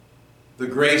The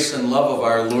grace and love of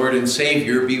our Lord and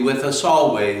Savior be with us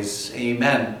always.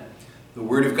 Amen. The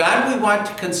Word of God we want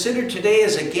to consider today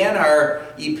is again our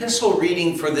epistle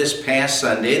reading for this past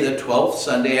Sunday, the 12th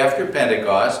Sunday after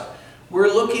Pentecost.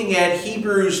 We're looking at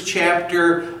Hebrews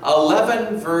chapter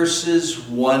 11, verses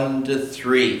 1 to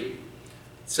 3. It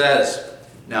says,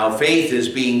 "Now faith is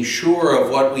being sure of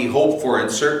what we hope for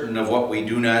and certain of what we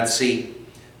do not see.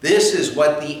 This is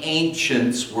what the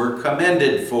ancients were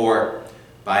commended for.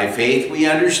 By faith we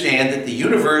understand that the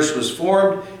universe was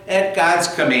formed at God's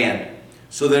command,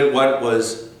 so that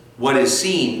what is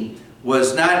seen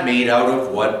was not made out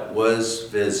of what was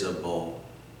visible."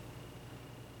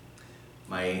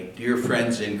 My dear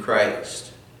friends in Christ,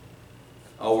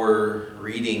 our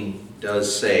reading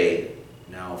does say,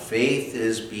 "Now faith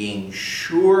is being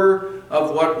sure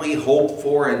of what we hope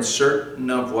for and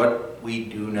certain of what we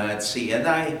do not see." And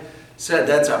I said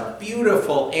that's a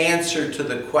beautiful answer to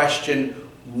the question,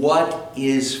 what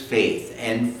is faith?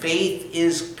 And faith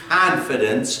is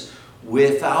confidence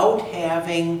without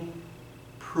having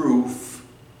proof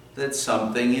that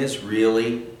something is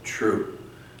really true.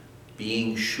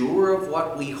 Being sure of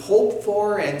what we hope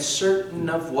for and certain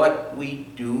of what we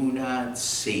do not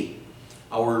see.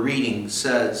 Our reading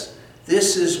says,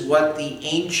 this is what the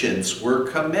ancients were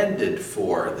commended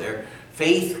for. Their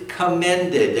faith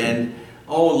commended. And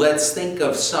let's think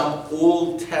of some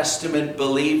Old Testament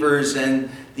believers and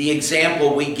the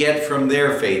example we get from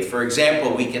their faith. For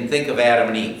example, we can think of Adam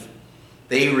and Eve.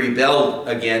 They rebelled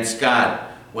against God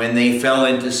when they fell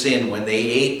into sin, when they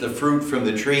ate the fruit from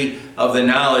the tree of the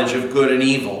knowledge of good and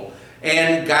evil.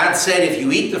 And God said, if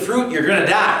you eat the fruit, you're going to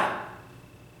die.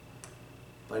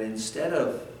 But instead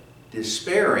of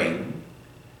despairing,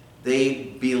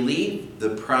 they believed the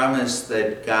promise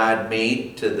that God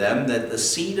made to them, that the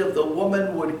seed of the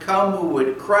woman would come who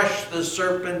would crush the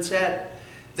serpent's head.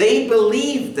 They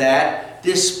believed that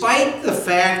despite the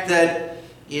fact that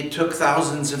it took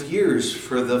thousands of years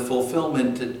for the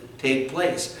fulfillment to take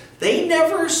place. They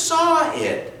never saw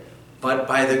it, but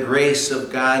by the grace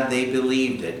of God they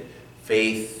believed it.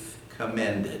 Faith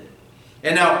commended.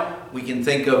 And now we can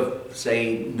think of,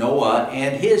 say, Noah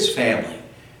and his family.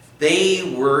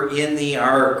 They were in the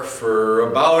ark for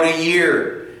about a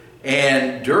year,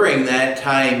 and during that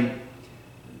time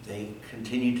they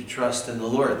continued to trust in the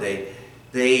Lord.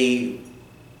 They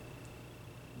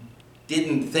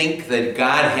didn't think that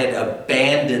God had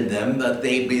abandoned them, but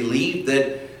they believed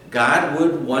that God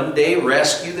would one day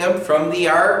rescue them from the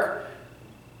ark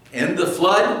and the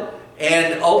flood.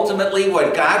 And ultimately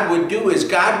what God would do is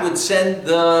God would send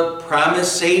the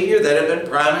promised Savior that had been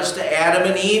promised to Adam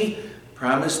and Eve,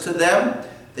 promised to them.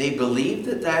 They believed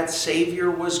that that Savior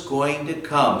was going to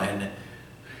come, and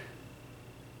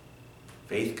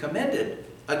faith commended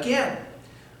again.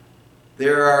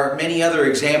 There are many other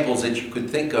examples that you could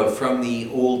think of from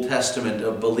the Old Testament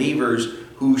of believers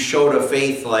who showed a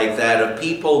faith like that, of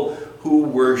people who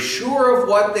were sure of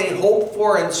what they hoped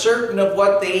for and certain of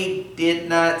what they did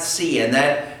not see. And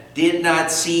that did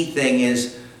not see thing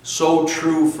is so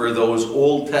true for those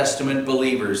Old Testament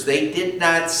believers. They did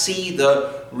not see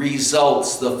the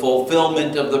results, the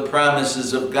fulfillment of the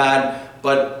promises of God,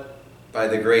 but by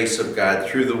the grace of God,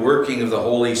 through the working of the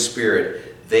Holy Spirit,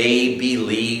 they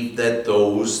believed that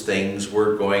those things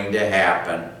were going to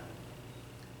happen.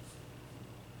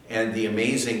 And the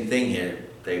amazing thing here,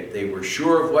 they were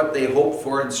sure of what they hoped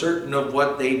for and certain of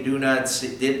what they did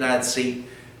not see.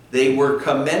 They were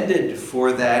commended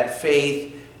for that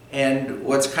faith. And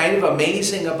what's kind of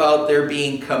amazing about their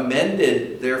being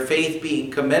commended, their faith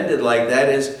being commended like that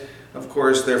is, of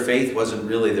course, their faith wasn't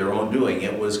really their own doing.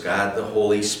 It was God, the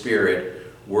Holy Spirit,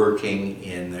 working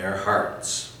in their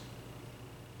hearts.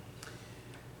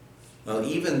 Well,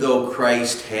 even though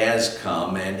Christ has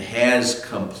come and has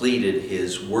completed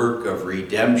his work of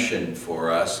redemption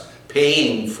for us,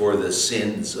 paying for the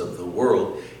sins of the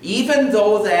world, even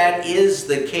though that is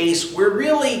the case, we're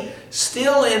really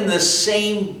still in the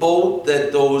same boat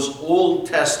that those Old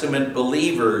Testament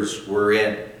believers were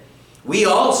in. We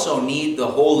also need the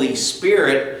Holy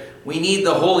Spirit. We need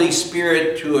the Holy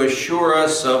Spirit to assure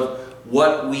us of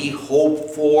what we hope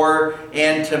for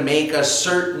and to make us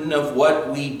certain of what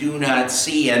we do not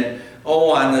see. And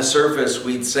on the surface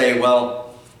we'd say,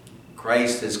 well,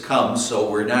 Christ has come, so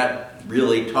we're not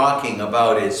really talking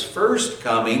about his first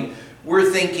coming.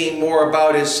 We're thinking more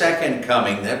about his second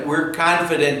coming, that we're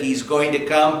confident he's going to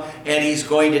come and he's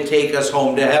going to take us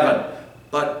home to heaven.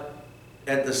 But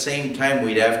at the same time,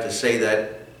 we'd have to say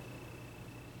that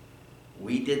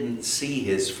we didn't see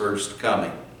his first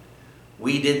coming.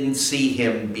 We didn't see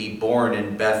him be born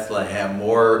in Bethlehem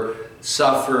or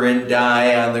suffer and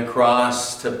die on the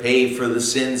cross to pay for the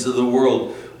sins of the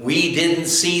world. We didn't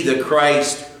see the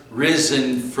Christ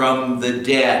risen from the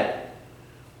dead.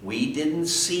 We didn't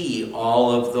see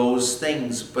all of those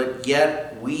things, but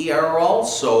yet we are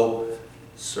also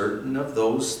certain of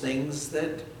those things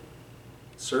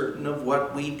certain of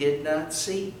what we did not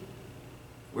see.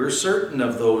 We're certain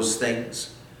of those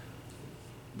things.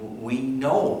 We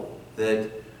know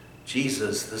that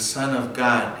Jesus, the Son of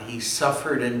God, he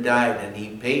suffered and died, and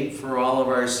he paid for all of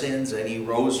our sins, and he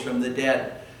rose from the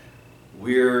dead.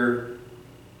 We're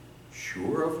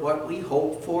sure of what we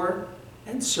hope for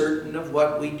and certain of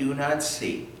what we do not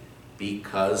see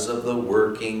because of the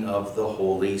working of the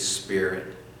Holy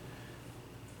Spirit.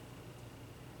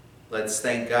 Let's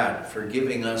thank God for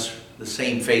giving us the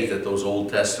same faith that those Old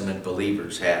Testament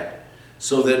believers had,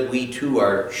 so that we too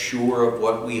are sure of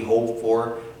what we hope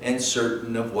for and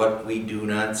certain of what we do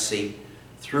not see.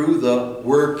 Through the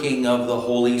working of the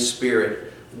Holy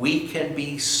Spirit, we can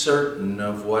be certain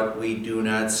of what we do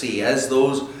not see. As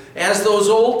those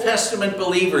Old Testament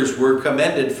believers were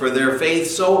commended for their faith,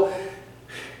 so,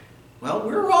 well,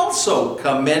 we're also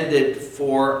commended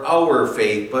for our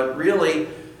faith. But really,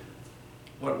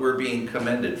 what we're being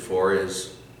commended for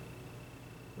is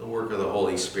the work of the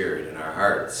Holy Spirit in our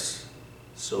hearts,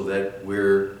 so that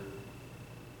we're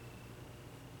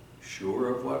sure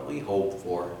of what we hope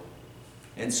for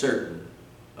and certain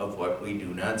of what we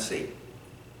do not see.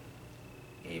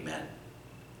 Amen.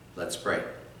 Let's pray.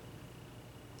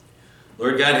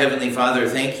 Lord God, Heavenly Father,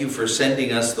 thank you for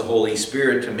sending us the Holy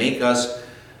Spirit to make us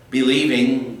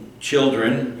believing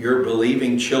children, your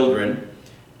believing children,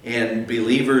 and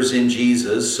believers in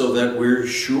Jesus, so that we're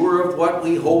sure of what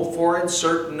we hope for and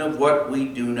certain of what we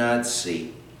do not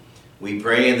see. We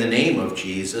pray in the name of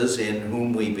Jesus, in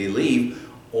whom we believe,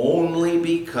 only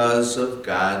because of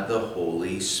God the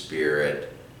Holy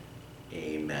Spirit.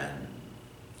 Amen.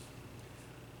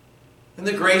 And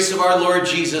the grace of our Lord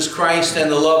Jesus Christ and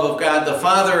the love of God the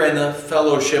Father and the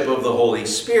fellowship of the Holy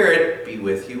Spirit be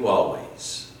with you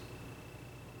always.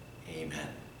 Amen.